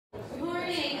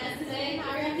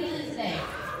today?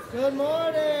 Good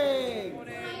morning.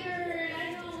 Tired.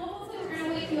 I know. Hopefully we're going to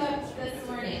wake you up this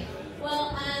morning.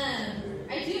 Well,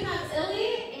 I do have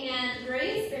Illy and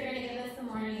Grace. They're going to give us the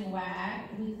morning wag,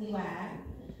 weekly wag.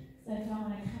 So if y'all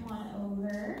want to come on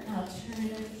over, I'll turn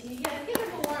it over to you. Yes, give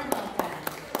them a warm welcome.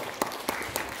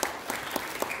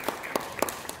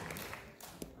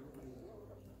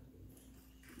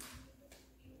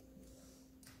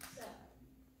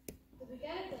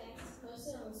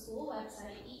 School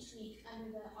website each week under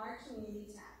the Our Community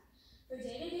tab. For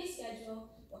day-to-day schedule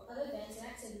or other events and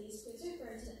activities, please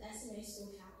refer to the SMA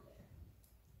school calendar.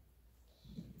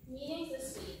 Meetings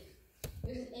this week.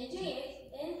 There's an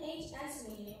NHS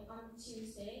meeting on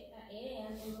Tuesday at 8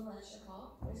 a.m. in the lecture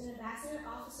hall. There's an ambassador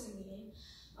officer meeting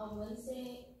on Wednesday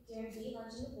during the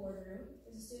lunch in the boardroom.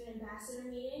 There's a student ambassador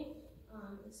meeting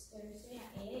this Thursday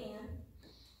at 8 a.m.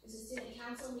 There's a student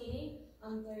council meeting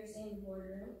on Thursday in the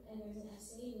boardroom, and there's an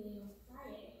SA meeting on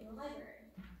Friday in the library.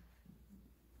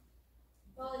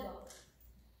 Volleyball.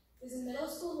 There's a middle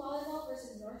school volleyball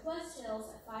versus Northwest Hills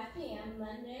at 5 p.m.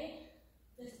 Monday,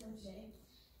 this Thursday,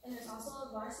 and there's also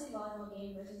a varsity volleyball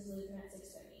game versus Lutheran at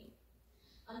 6:30.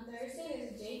 On Thursday,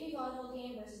 there's a JV volleyball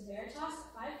game versus Veritas at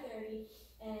 5:30,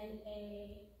 and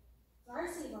a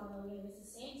varsity volleyball game with the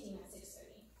same team at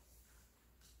 6:30.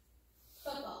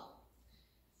 Football.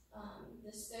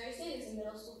 This Thursday, there's a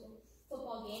middle school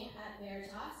football game at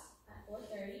Veritas at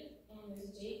 4:30, and there's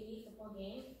a JV football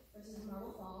game versus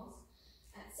Marble Falls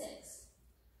at 6.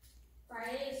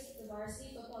 Friday is the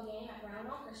varsity football game at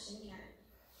Brownwell Christian Academy.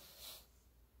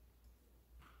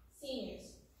 Seniors.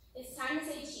 It's time to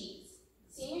say cheese.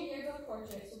 Senior yearbook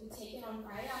portraits will be taken on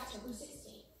Friday, October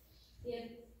 16th. The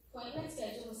appointment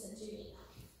schedule was sent to your email.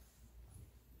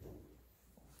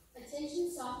 Attention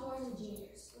sophomores and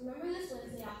juniors. Remember this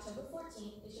Wednesday, October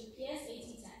 14th, is your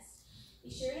PSAT test. Be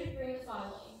sure to bring the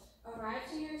following. Arrive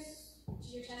to your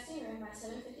testing room by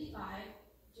 7:55.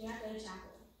 Do not go to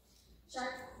chapel.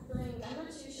 Bring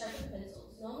number 2 sharpened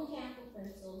pencils, no mechanical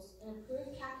pencils, an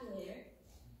approved calculator,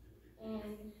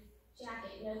 and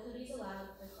jacket. No hoodies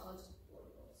allowed for college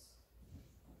boardables.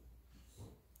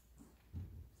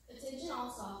 Attention all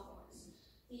sophomores.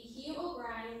 The Hugh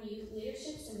O'Brien Youth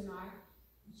Leadership Seminar,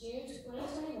 June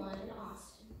 2021 in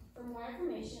Austin. For more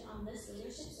information on this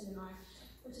leadership seminar,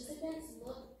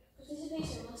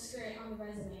 participation looks great on the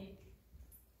resume.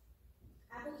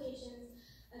 Applications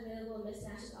available in Ms.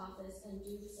 Nash's office and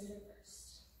due December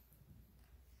 1st.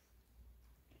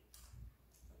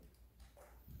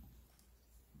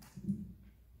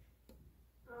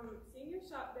 Senior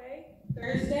Shop Day,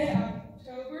 Thursday,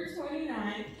 October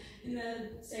 29th in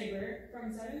the Sabre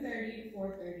from 7:30 to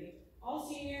 4:30. All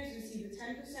seniors receive a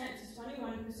 10% to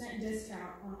 21%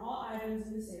 discount on all items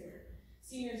in the Sabre.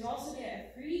 Seniors also get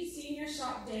a free Senior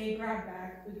Shop Day grab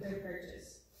bag with their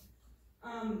purchase.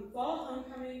 Fall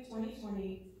Homecoming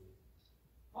 2020,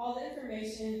 all the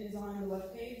information is on the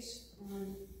webpage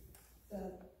on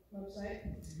the website.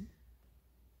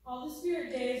 All the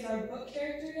Spirit Days are Book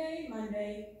Character Day,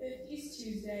 Monday, 50s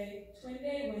Tuesday, Twin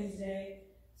Day Wednesday,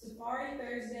 Safari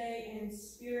Thursday, and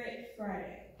Spirit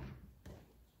Friday.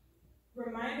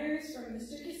 Reminders from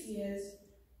Mr. Casillas,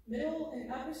 middle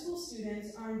and upper school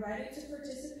students are invited to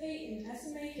participate in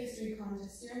SMA History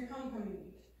Contest during Homecoming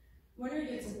Week. Winner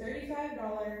gets a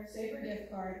 $35 Sabre gift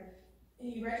card,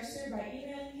 and you register by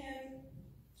emailing him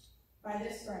by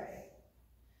this Friday.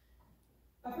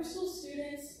 Upper school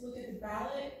students look at the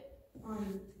ballot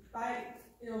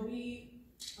it'll be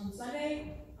on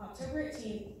Sunday, October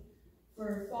 18th,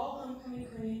 for Fall Homecoming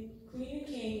Queen and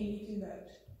King, and you can vote.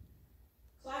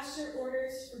 Class shirt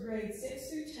orders for grades 6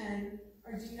 through 10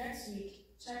 are due next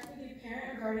week. Check with your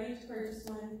parent or guardian to purchase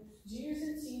one. Juniors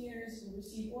and seniors will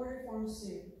receive order forms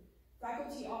soon.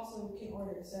 Faculty also can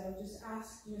order, so just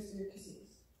ask Mr.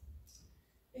 Casillas.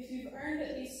 If you've earned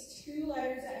at least 2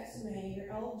 letters at SMA, you're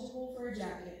eligible for a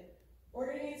jacket.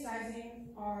 Ordering and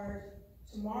sizing are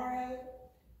tomorrow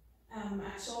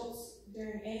at Schultz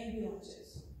during A and B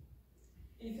lunches.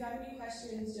 And if you have any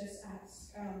questions, just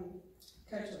ask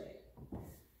Coach Wade.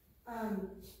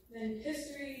 Then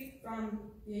history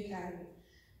from the Academy.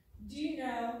 Do you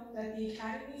know that the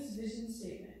Academy's vision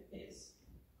statement is?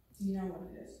 Do you know what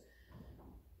it is?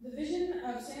 The vision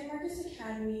of San Marcos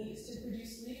Academy is to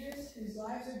produce leaders whose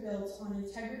lives are built on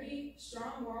integrity,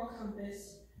 strong moral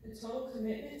compass, a total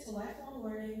commitment to lifelong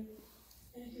learning,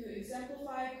 and who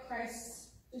exemplify Christ's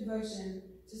devotion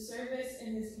to service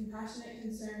and his compassionate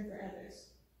concern for others.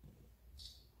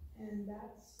 And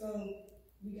that's so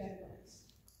we got it.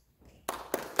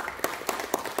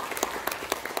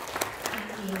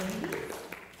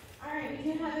 All right, we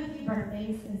can have a few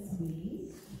birthdays this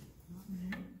week.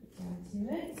 Get down to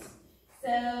it.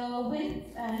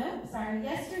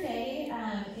 yesterday,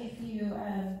 if you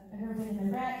have ever been in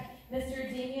the rec, Mr.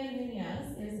 Damian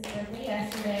Munoz, it was his birthday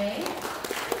yesterday.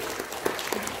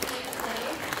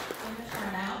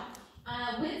 Shout out.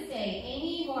 Wednesday,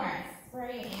 Amy Morris. Where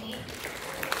are you, Amy?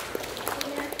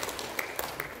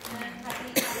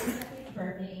 Happy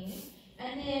birthday, Amy.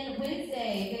 And then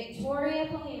Wednesday, Victoria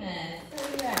Polimas. Where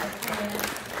are you at, Victoria?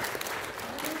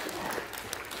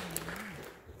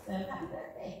 So happy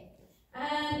birthday.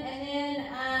 And then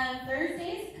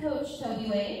Thursday is Coach Toby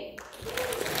Wade.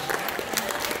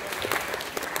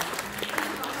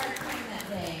 That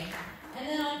day. And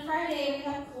then on Friday we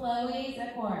have Chloe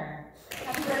Zakor.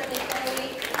 Happy birthday, Chloe.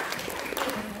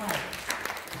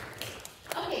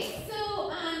 Okay, so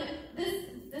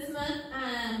this month,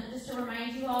 just to remind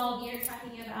you all, we are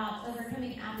talking about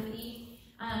overcoming apathy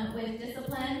with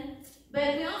discipline.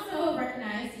 But we also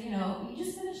recognize, you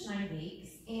just finished 9 weeks,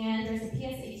 and there's a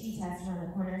PSAT test around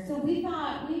the corner. So we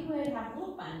thought we would have a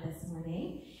little fun this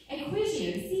morning and quiz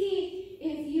you to see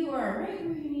if you are right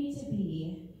where you need to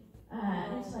be,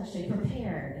 intellectually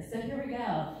prepared. So here we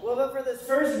go. Well, but for this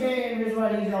first game, here's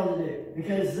what I need y'all to do.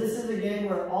 Because this is a game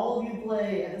where all of you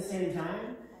play at the same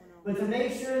time. But to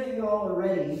make sure that you all are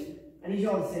ready, I need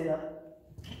y'all to stand up.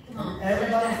 Come on.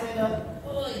 Everybody stand up.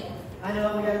 Oh, yeah. I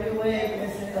know, we gotta be awake. We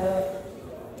gotta stand up.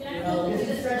 Get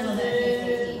some stretches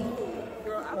in.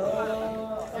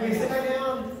 Okay, sit back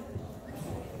down.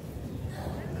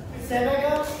 Stand back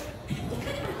up.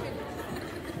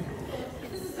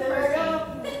 Stand back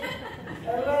up.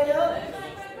 Everybody up.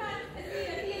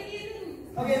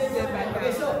 Okay,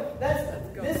 so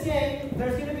this game,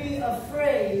 there's going to be a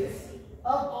phrase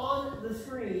up on the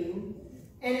screen,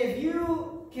 and if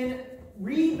you can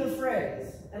read the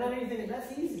phrase, and I know you think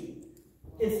that's easy.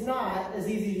 It's not as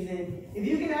easy as you think. If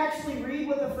you can actually read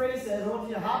what the phrase says, I want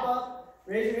you to hop up,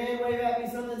 raise your hand, wave at me,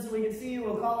 something so we can see you.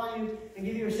 We'll call on you and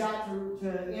give you a shot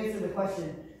to answer the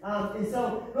question. And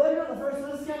so, go ahead and go to the first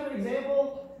one. This is kind of an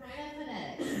example. Kind of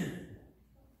phonetics.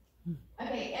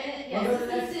 Okay, and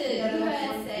this is the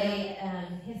USA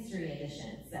History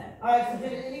Edition. So. All right, so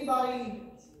can anybody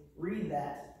read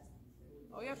that?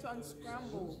 Oh, you have to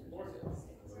unscramble.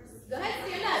 Go ahead,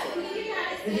 stand up.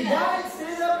 If you got it,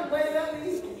 stand up and wave at me.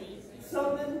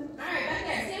 Something. All right, back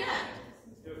there, stand up.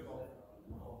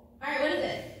 All right, what is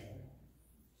it?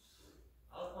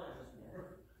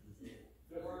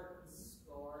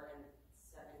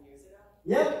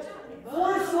 Yep.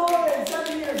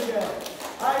 407 years ago.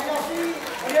 All right, y'all see?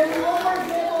 And then we one more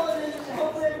example, and then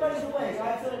hopefully everybody's awake. All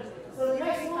right, so the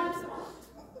next one.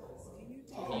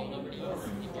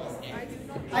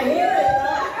 I hear it.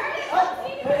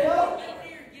 There you go.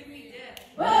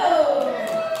 Whoa!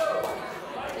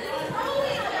 This is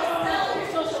probably how they sell your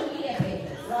social media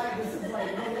pages. Right, this is like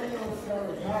millennial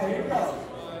story. All right, here we go.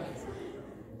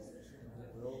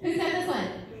 Who's got this one?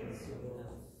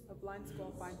 A blind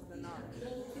squirrel finds the knot.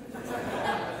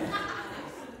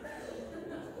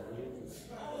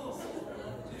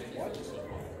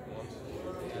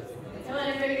 Come on,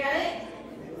 everybody got it?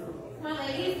 Come on,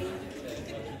 ladies.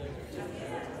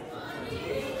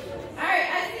 All right,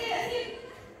 I see it.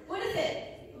 What is it?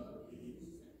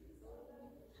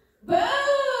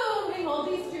 Boom! We hold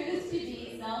these truths to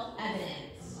be self-evident.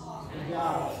 Good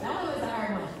job. That one was a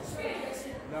hard one.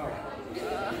 No.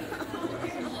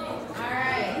 All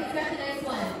right, who's got the next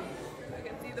one? I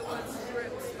can see the word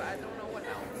strips, but I don't know what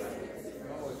else.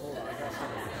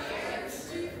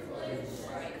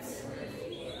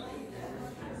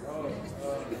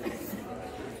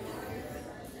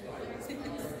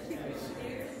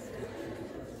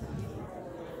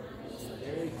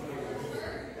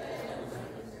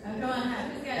 Oh, come on,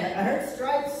 who's got I it? heard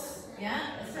stripes. Yeah,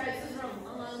 the stripes is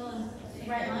along the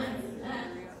right lines.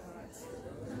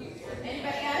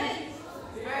 Anybody got it?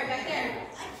 All right, back there.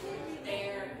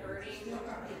 They're hurting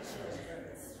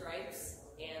stripes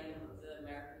and the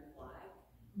American flag.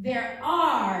 There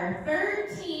are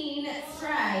 13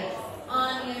 stripes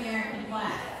on the American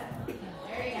flag.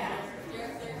 There you go.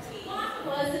 You're 13.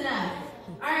 Close enough.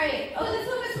 All right. Oh, this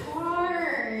one was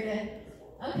hard.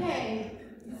 Okay.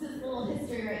 This is a little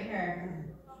history right here.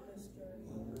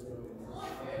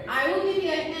 I will give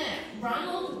you a hint.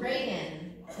 Ronald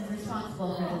Reagan is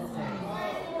responsible for this thing.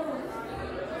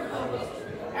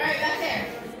 All right, back there.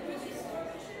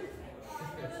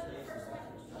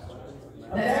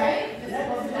 That's right. That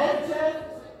was good.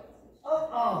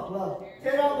 Oh, well,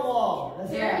 tear down the wall.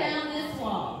 That's Tear right. down this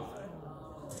wall.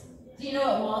 Do you know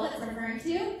what wall that's referring to?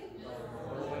 Yeah.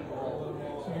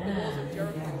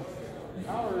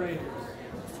 Power Rangers.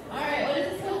 All right, what does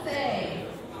this one say?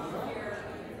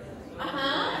 I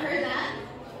heard that.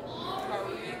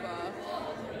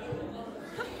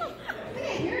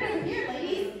 Okay, here it is. Here,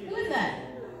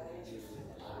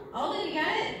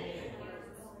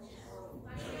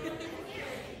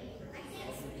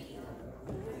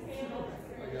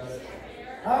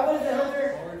 Alright, what is it, Hunter?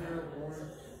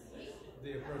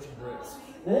 The approaching Brits.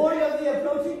 Warned of the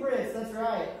approaching Brits, that's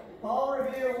right. Paul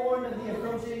Revere warned of the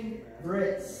approaching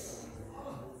Brits.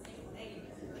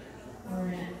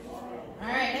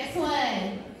 Alright, next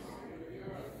one.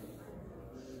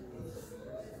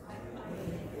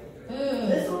 Ooh.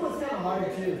 This one was kind of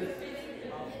hard too.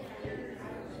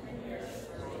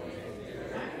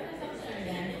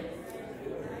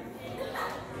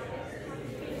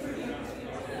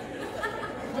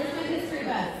 Where's my history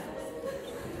buff?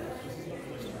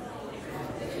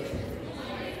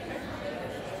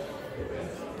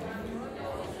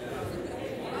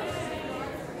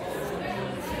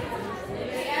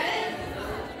 Anybody got it?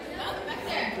 Oh, back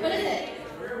there. What is it?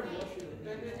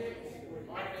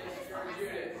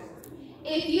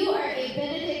 If you are a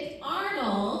Benedict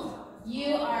Arnold,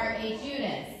 you are a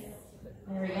Judas.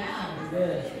 There we go.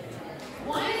 Good.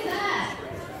 Why is that?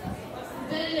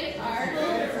 Benedict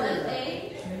Arnold was a.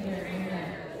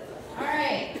 All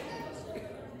right.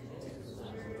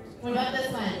 What about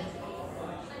this one?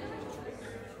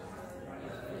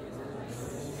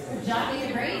 We're jogging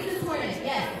your brains this morning.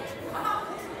 Yes.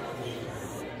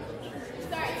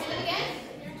 Sorry, say it again.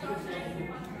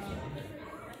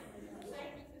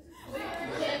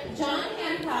 John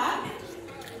Hancock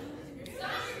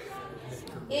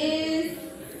is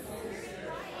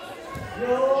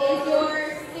your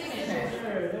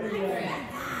signature. There you go.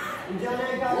 John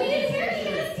Hancock. We didn't hear you.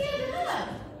 Let's stand it up.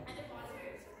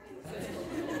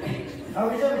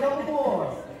 Alright, we just have a couple more.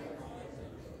 All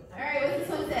right, what's this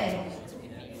one say?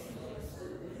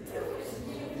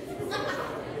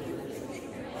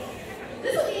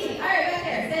 This will be easy. All right, back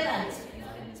there. Say that.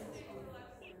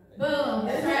 Boom.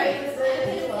 That's right.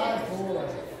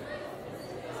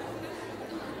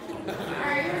 All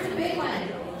right, here's the big one.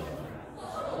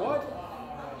 What?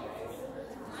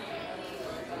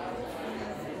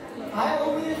 I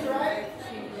only is right.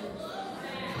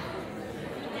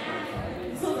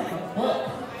 This looks like a book.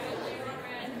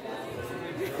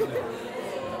 All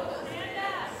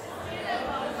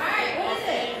right, what is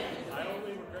it? I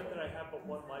only regret that I have but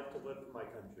one life to live for my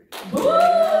country. Woo!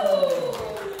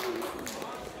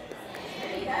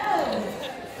 There you go.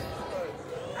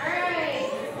 All right.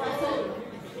 Last one.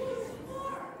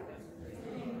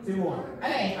 Two more.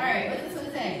 Okay, all right. What's this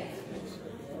one say?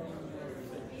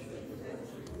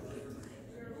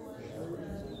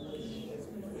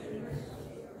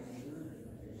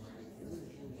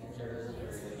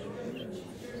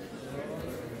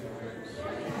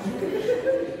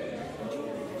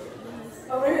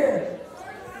 Over here.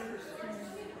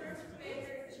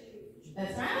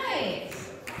 That's right.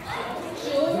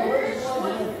 George. George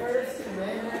was the first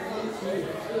commander in chief.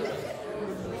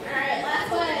 All right, last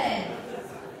one.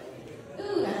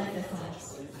 Ooh, I like this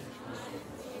one.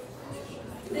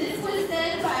 This was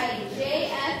said by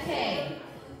JFK.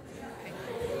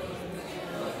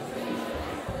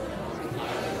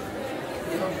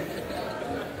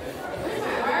 Where's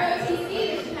my ROTC? They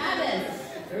should have this.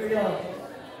 Here we go.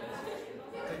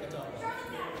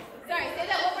 Sorry, say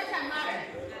that one more time louder.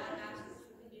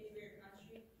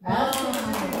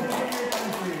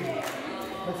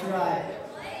 That's right.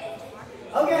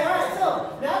 Okay, alright, so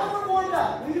now that we're warmed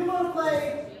up, we do want to play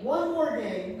one more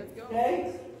game.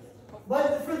 Okay?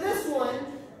 But for this one,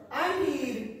 I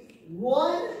need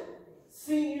one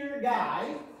senior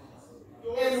guy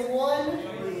and one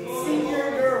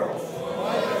senior girl.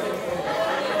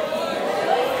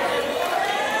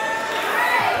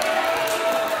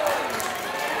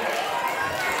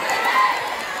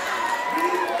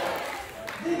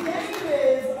 The game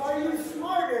is, are you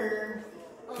smarter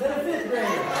than a fifth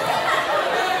grader?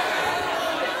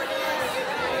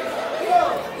 So,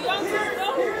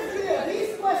 here's the deal.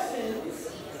 These questions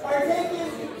are taken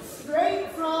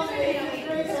straight from a fifth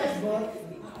grade textbook,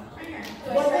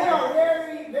 but they are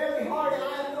very, very hard, and I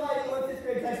have no idea what fifth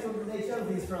grade textbook they chose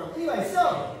these from. Anyway,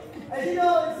 so, as you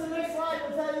know, it's the next slide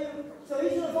will tell you, so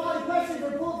each of the following questions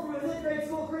are pulled from a fifth grade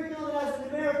school curriculum that has a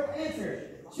numerical answer.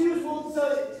 Choose one, so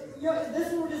this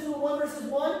one we're just doing 1 versus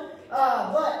 1,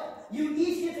 but you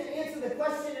each get to answer the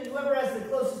question, and whoever has the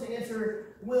closest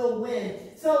answer will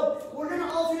win. So we're going to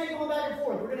alternate going back and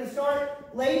forth. We're going to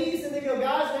start ladies and then go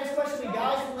guys. Next question will be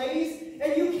guys and ladies,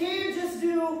 and you can just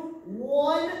do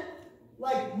one,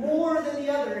 like more than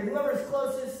the other, and whoever's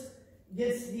closest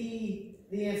gets the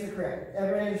answer correct.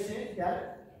 Everybody understand? Got it?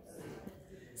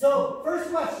 So first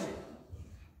question: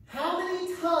 how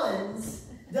many tons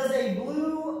does a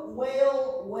blue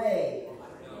whale weigh?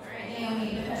 All right,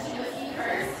 Naomi, the question goes to you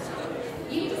first.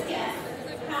 You just guess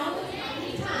how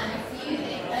many times do you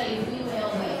think a blue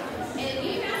whale weighs? And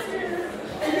you can answer.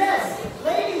 And yes,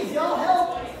 ladies, y'all help.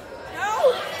 No!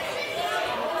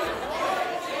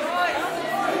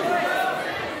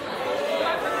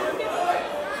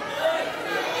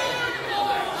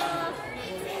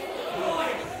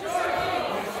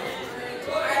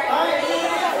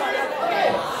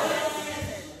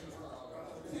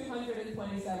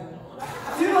 227.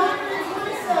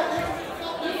 227.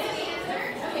 You know the answer?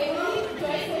 Okay,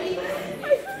 Joyce, what do you think?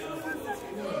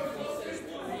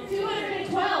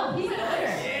 212. He went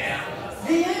under.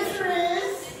 The answer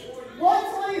is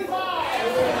 125.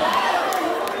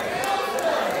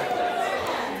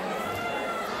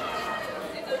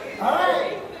 All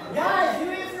right, guys, you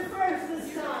answer first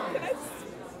this time.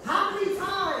 How many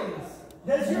times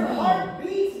does your heart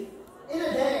beat in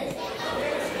a day?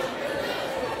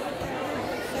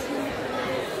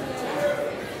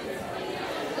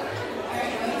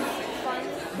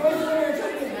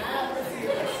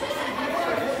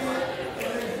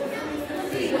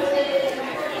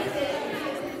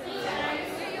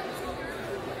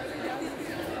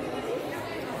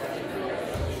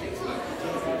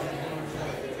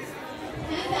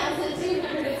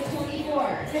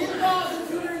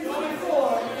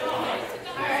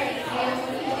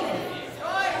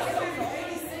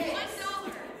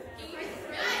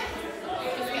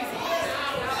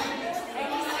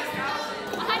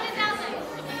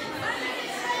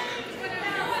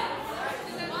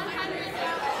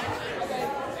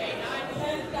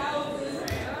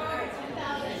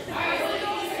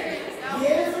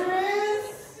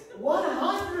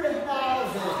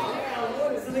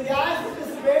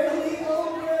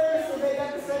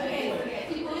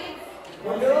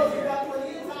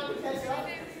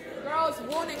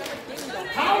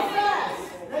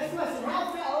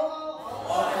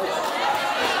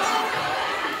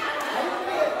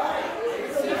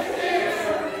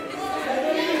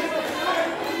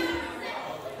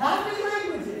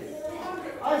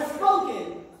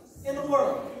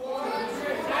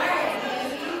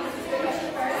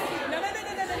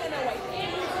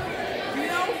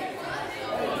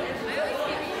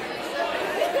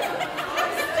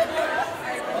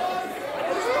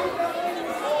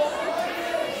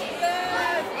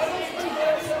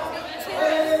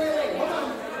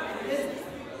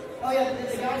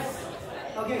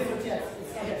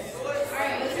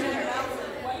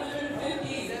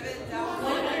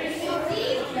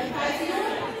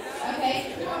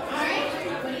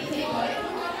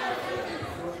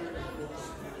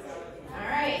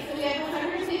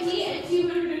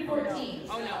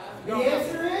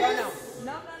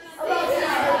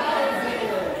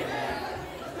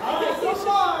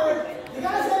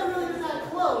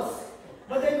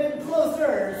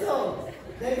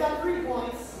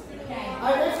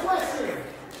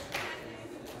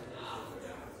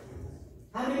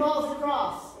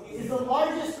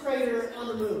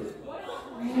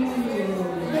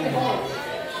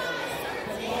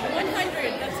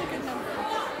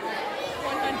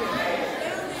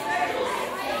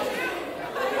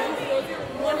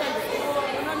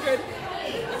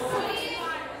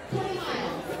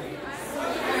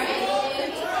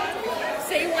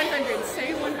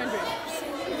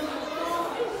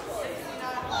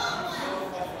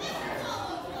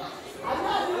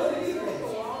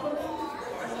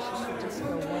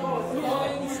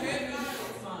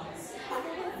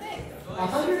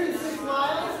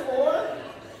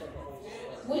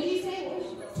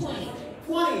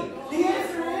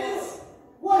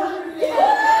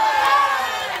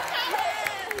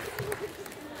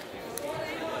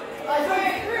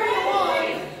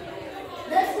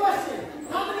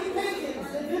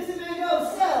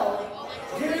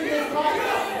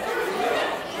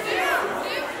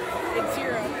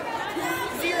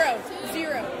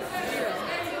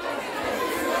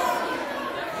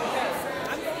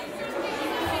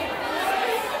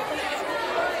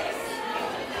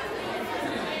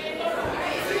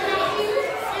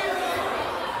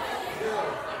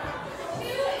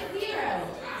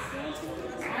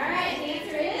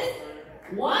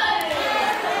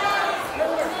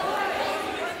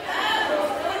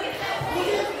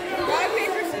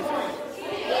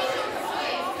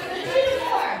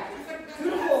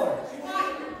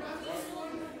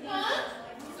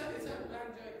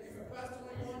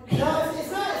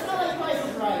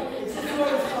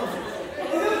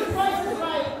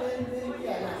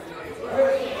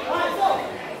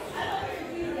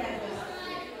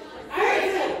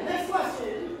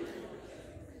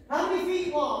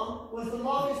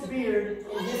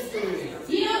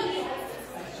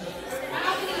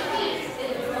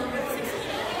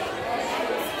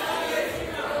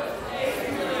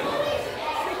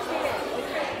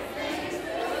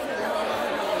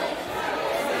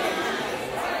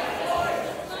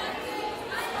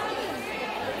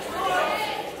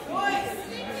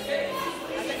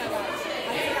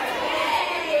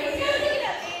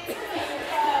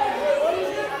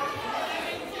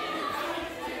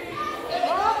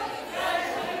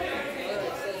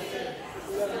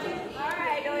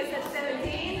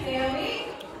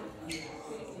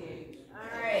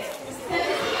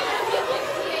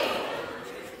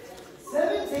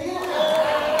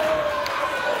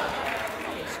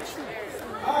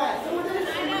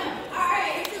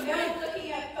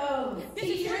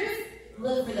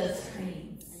 look for those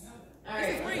screens. All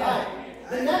right. All right.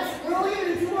 The next, we're only going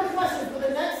to do 2 more questions, but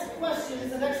the next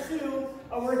questions, the next 2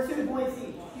 are worth 2 points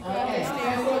each. Okay.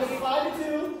 So it's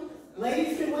 5-2.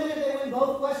 Ladies can win if they win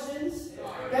both questions.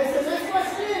 Okay, so the next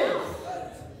question is,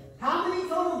 how many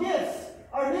total gifts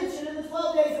are mentioned in the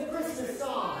 12 Days of Christmas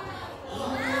song? How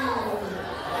many total gifts?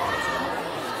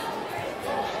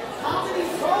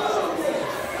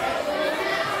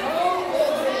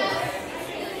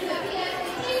 This is a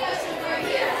PSAT question right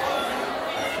here.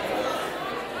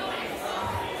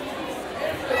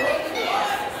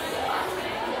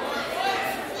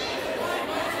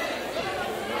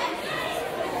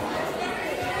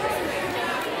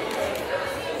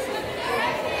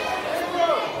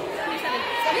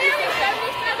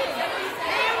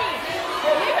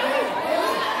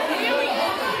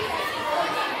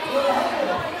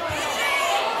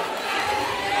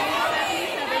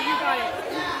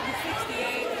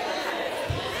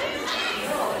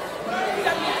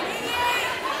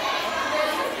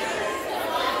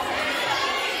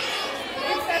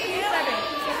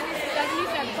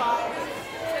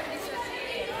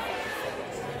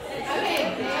 Okay,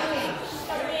 Naomi.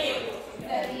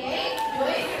 78.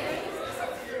 Joyce.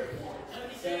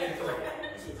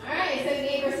 All right,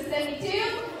 78 versus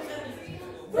 72.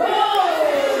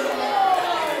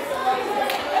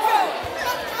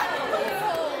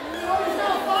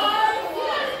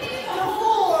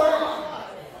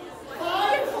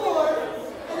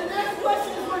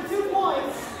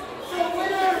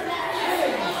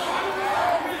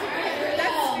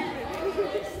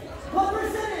 What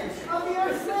percentage of the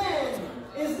Earth's land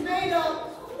is made up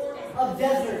of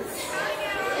deserts?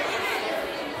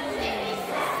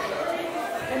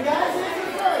 And guys,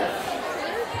 answer first.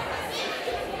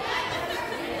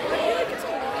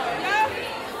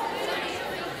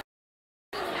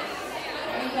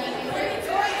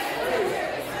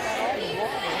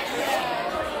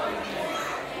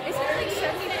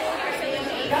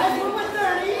 Guys, we're with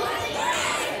 30.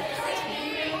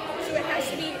 So it has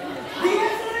to be. The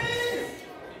answer is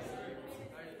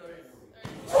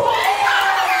 20.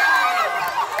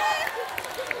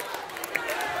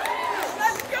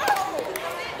 Let's go!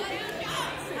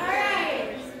 All right.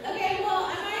 Okay, well, I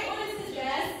might want to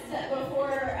suggest that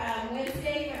before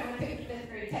Wednesday, you might want to pick the 5th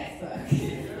grade textbook.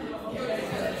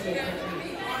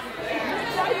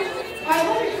 All right,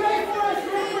 let me pray for us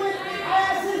real quick. I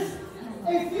ask this a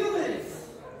few minutes,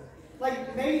 like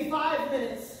maybe 5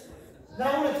 minutes, then I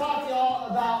want to talk to y'all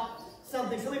about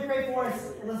something. So let me pray for us,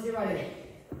 and let's get right in.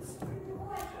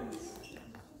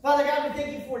 Father God, we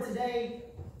thank you for today.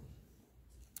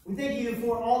 We thank you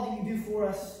for all that you do for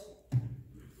us.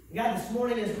 God, this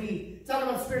morning as we talk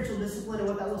about spiritual discipline and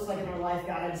what that looks like in our life,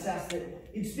 God, I just ask that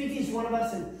you'd speak to each one of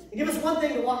us and give us one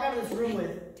thing to walk out of this room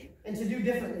with and to do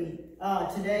differently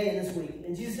today and this week.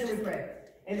 In Jesus' name we pray.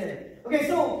 Amen. Okay,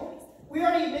 so we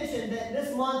already mentioned that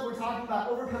this month we're talking about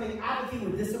overcoming apathy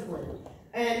with discipline.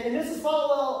 And Mrs.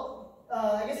 Falwell,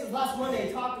 I guess it was last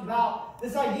Monday, talked about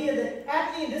this idea that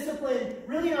apathy and discipline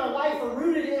really in our life are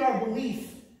rooted in our belief.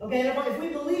 Okay, and if we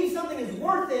believe something is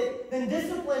worth it, then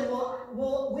discipline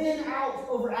will win out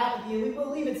over apathy. And we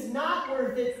believe it's not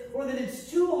worth it or that it's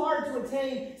too hard to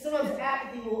attain, sometimes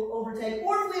apathy will overtake.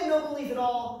 Or if we have no belief at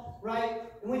all, right,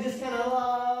 and we just kind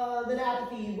of, then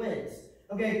apathy wins.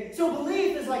 Okay, so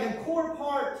belief is like a core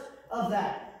part of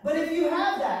that. But if you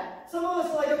have that, some of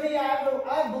us are like, okay, I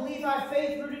have belief, I have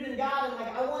faith rooted in God, and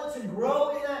like I want to grow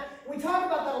in that. We talk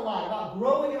about that a lot, about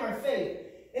growing in our faith.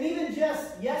 And even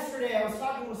just yesterday, I was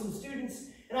talking with some students,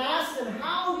 and I asked them,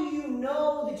 how do you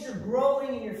know that you're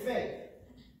growing in your faith?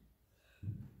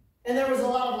 And there was a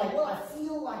lot of like, well, I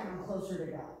feel like I'm closer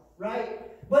to God,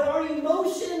 right? But our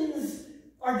emotions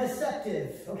are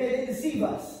deceptive, okay? They deceive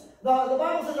us. The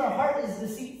Bible says our heart is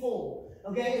deceitful,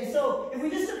 okay? And so if we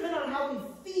just depend on how we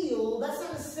feel, that's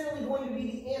not necessarily going to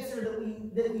be the answer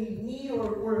that we need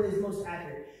or is most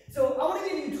accurate. So I want to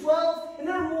give you 12, and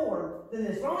there are more than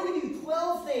this, but I want to give you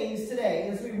 12 things today,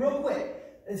 and it's going to be real quick.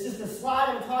 It's just a slide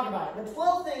and we'll talk about it. But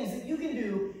 12 things that you can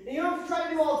do, and you don't have to try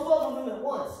to do all 12 of them at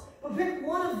once, but pick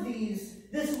one of these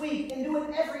this week and do it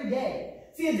every day.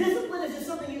 See, a discipline is just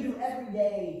something you do every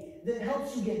day that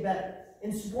helps you get better.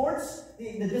 In sports,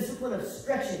 the discipline of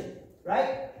stretching,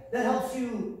 right? That helps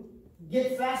you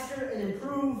get faster and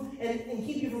improve and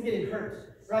keep you from getting hurt.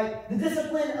 Right? The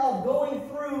discipline of going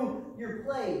through your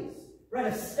plays, right?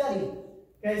 Of study.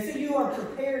 Okay, so you are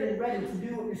prepared and ready to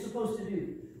do what you're supposed to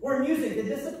do. Or in music, the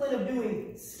discipline of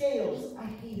doing scales. I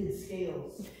hated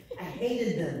scales. I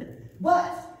hated them.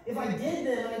 But if I did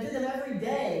them, and I did them every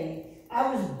day,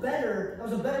 I was a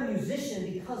better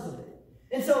musician because of it.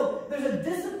 And so there's a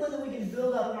discipline that we can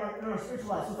build up in our spiritual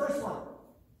life. So first one,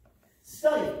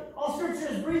 study. All scripture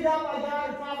is breathed out by God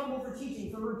and profitable for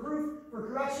teaching, for reproof, for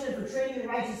correction, and for training in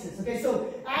righteousness. Okay,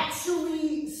 so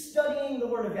actually studying the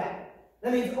Word of God.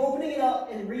 That means opening it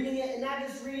up and reading it, and not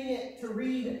just reading it to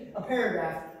read a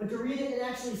paragraph, but to read it and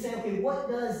actually say, okay, what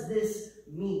does this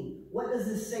mean? What does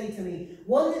this say to me?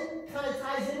 One that kind of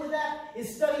ties in with that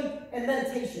is study and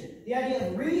meditation. The idea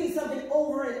of reading something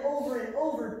over and over and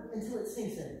over until it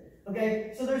sinks in.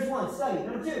 Okay, so there's one, study.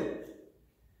 Number two,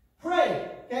 pray.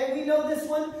 Okay, we know this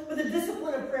one, but the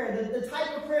discipline of prayer, the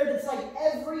type of prayer that's like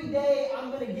every day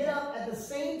I'm going to get up at the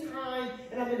same time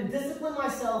and I'm going to discipline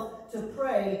myself to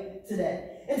pray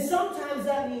today. And sometimes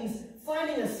that means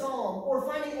finding a psalm or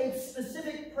finding a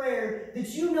specific prayer that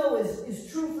you know is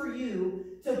true for you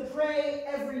to pray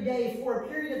every day for a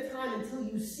period of time until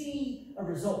you see a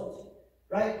result,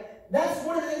 right? That's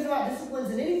one of the things about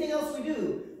disciplines and anything else we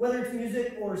do, whether it's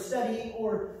music or studying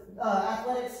or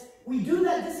athletics. We do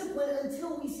that discipline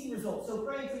until we see results. So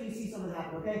pray until you see something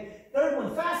happen, okay? Third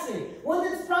one, fasting. One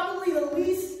that's probably the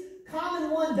least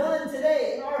common one done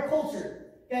today in our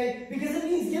culture, okay? Because it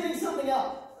means giving something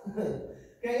up.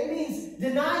 Okay, it means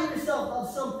denying yourself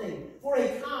of something for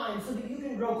a time so that you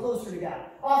can grow closer to God.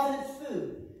 Often it's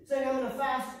food. Saying I'm going to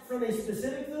fast from a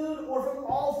specific food or from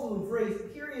all food for a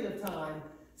period of time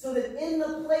so that in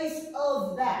the place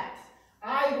of that,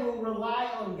 I will rely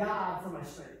on God for my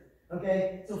strength.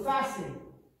 Okay, so fasting.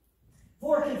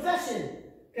 For confession,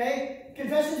 okay?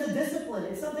 Confession is a discipline.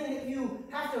 It's something that you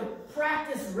have to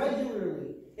practice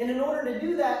regularly. And in order to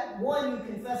do that, one, you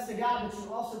confess to God, but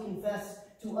you also confess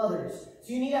to others.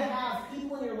 So you need to have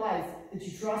people in your life that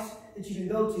you trust, that you can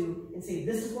go to and say,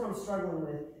 this is what I'm struggling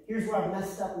with. Here's where I've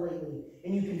messed up lately.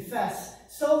 And you confess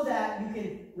so that you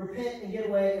can repent and get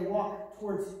away and walk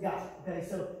towards God. Okay,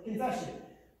 so confession.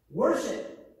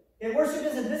 Worship. Okay, worship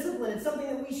is a discipline. It's something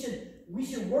that we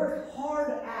should work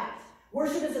hard at.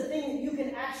 Worship is a thing that you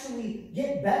can actually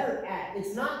get better at.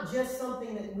 It's not just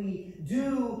something that we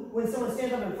do when someone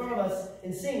stands up in front of us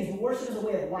and sings. But worship is a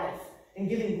way of life and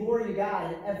giving glory to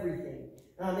God in everything.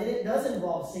 And it does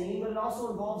involve singing, but it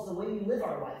also involves the way we live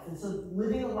our life. And so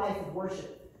living a life of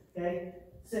worship. Okay?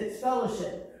 6,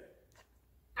 fellowship.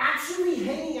 Actually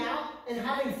hanging out and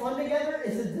having fun together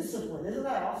is a discipline. Isn't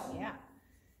that awesome? Yeah.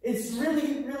 It's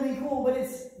really, really cool, but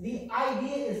the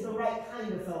idea is the right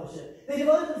kind of fellowship. They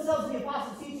devoted themselves to the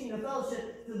apostles' teaching, the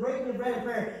fellowship, to the breaking of bread and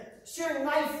prayer, sharing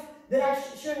life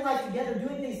together,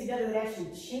 doing things together that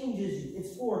actually changes you.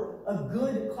 It's for a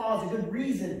good cause, a good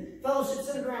reason. Fellowship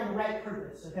centered around the right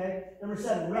purpose. Okay. Number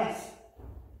 7, rest.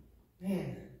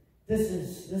 Man, this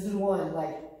is one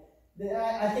like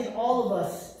I think all of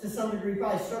us to some degree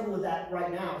probably struggle with that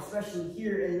right now, especially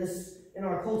here in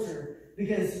our culture.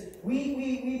 Because we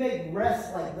make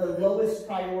rest like the lowest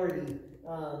priority.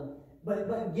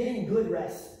 But getting good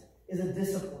rest is a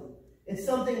discipline. It's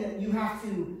something that you have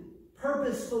to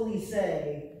purposefully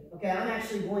say, okay, I'm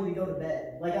actually going to go to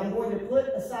bed. Like I'm going to put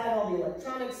aside all the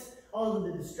electronics, all of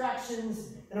the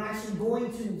distractions, and I'm actually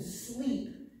going to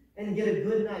sleep and get a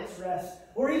good night's rest.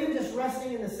 Or even just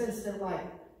resting in the sense that like,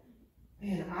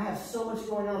 man, I have so much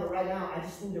going on, but right now I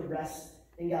just need to rest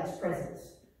in God's presence.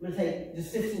 I'm going to take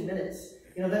just 15 minutes.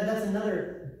 You know, that's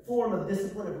another form of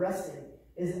discipline of resting,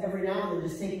 is every now and then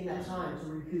just taking that time to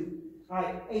recoup. All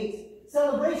right, 8,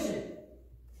 celebration.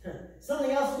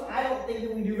 Something else I don't think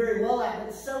that we do very well at,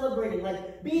 but celebrating,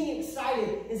 like being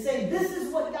excited and saying, this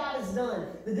is what God has done.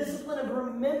 The discipline of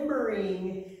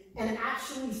remembering and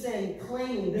actually saying,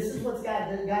 claiming, this is what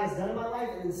God has done in my life,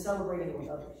 and then celebrating it with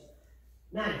others.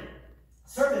 9,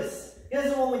 service. This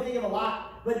is one we think of a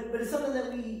lot, but it's something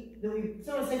that we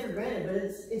sometimes take for granted, but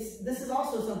this is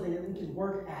also something that we can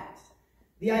work at.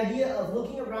 The idea of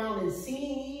looking around and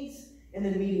seeing needs and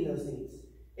then meeting those needs.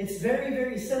 It's very,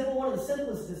 very simple, one of the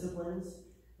simplest disciplines,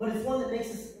 but it's one that we have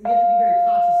to be very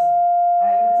conscious of. All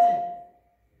right, number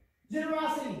 10.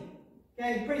 Generosity.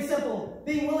 Okay, pretty simple.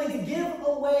 Being willing to give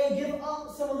up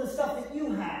some of the stuff that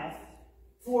you have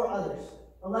for others.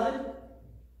 11.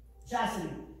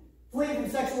 Chastity. Fleeing from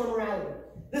sexual immorality.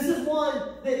 This is one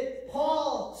that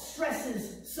Paul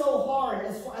stresses so hard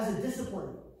as a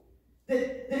discipline.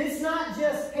 That it's not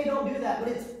just, hey, don't do that, but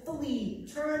it's flee,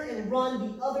 turn and run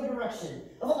the other direction.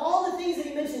 Of all the things that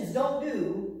he mentions don't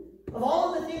do, of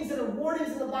all of the things that are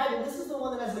warnings in the Bible, this is the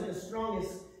one that has like the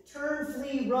strongest turn,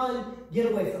 flee, run,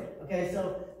 get away from it. Okay,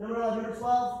 so number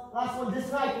 12, last one,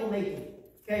 disciple making.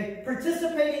 Okay,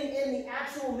 participating in the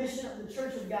actual mission of the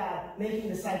church of God, making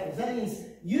disciples. That means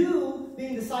you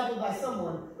being discipled by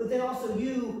someone, but then also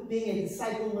you being a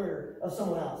discipler of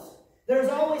someone else. There's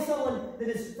always someone that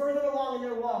is further along in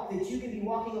their walk that you can be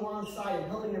walking alongside and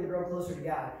helping them grow closer to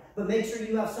God. But make sure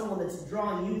you have someone that's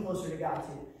drawing you closer to God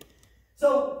too.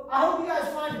 So I hope you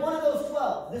guys find one of those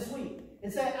 12 this week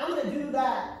and say, I'm going to do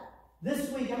that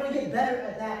this week. I'm going to get better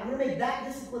at that. I'm going to make that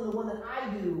discipline the one that I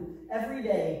do every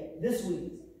day this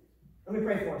week. Let me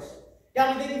pray for us.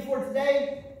 God, we thank you for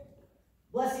today.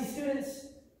 Bless these students.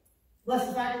 Bless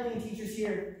the faculty and teachers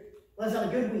here. Let's have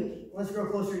a good week. Let's grow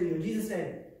closer to you. In Jesus'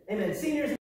 name, amen. Seniors.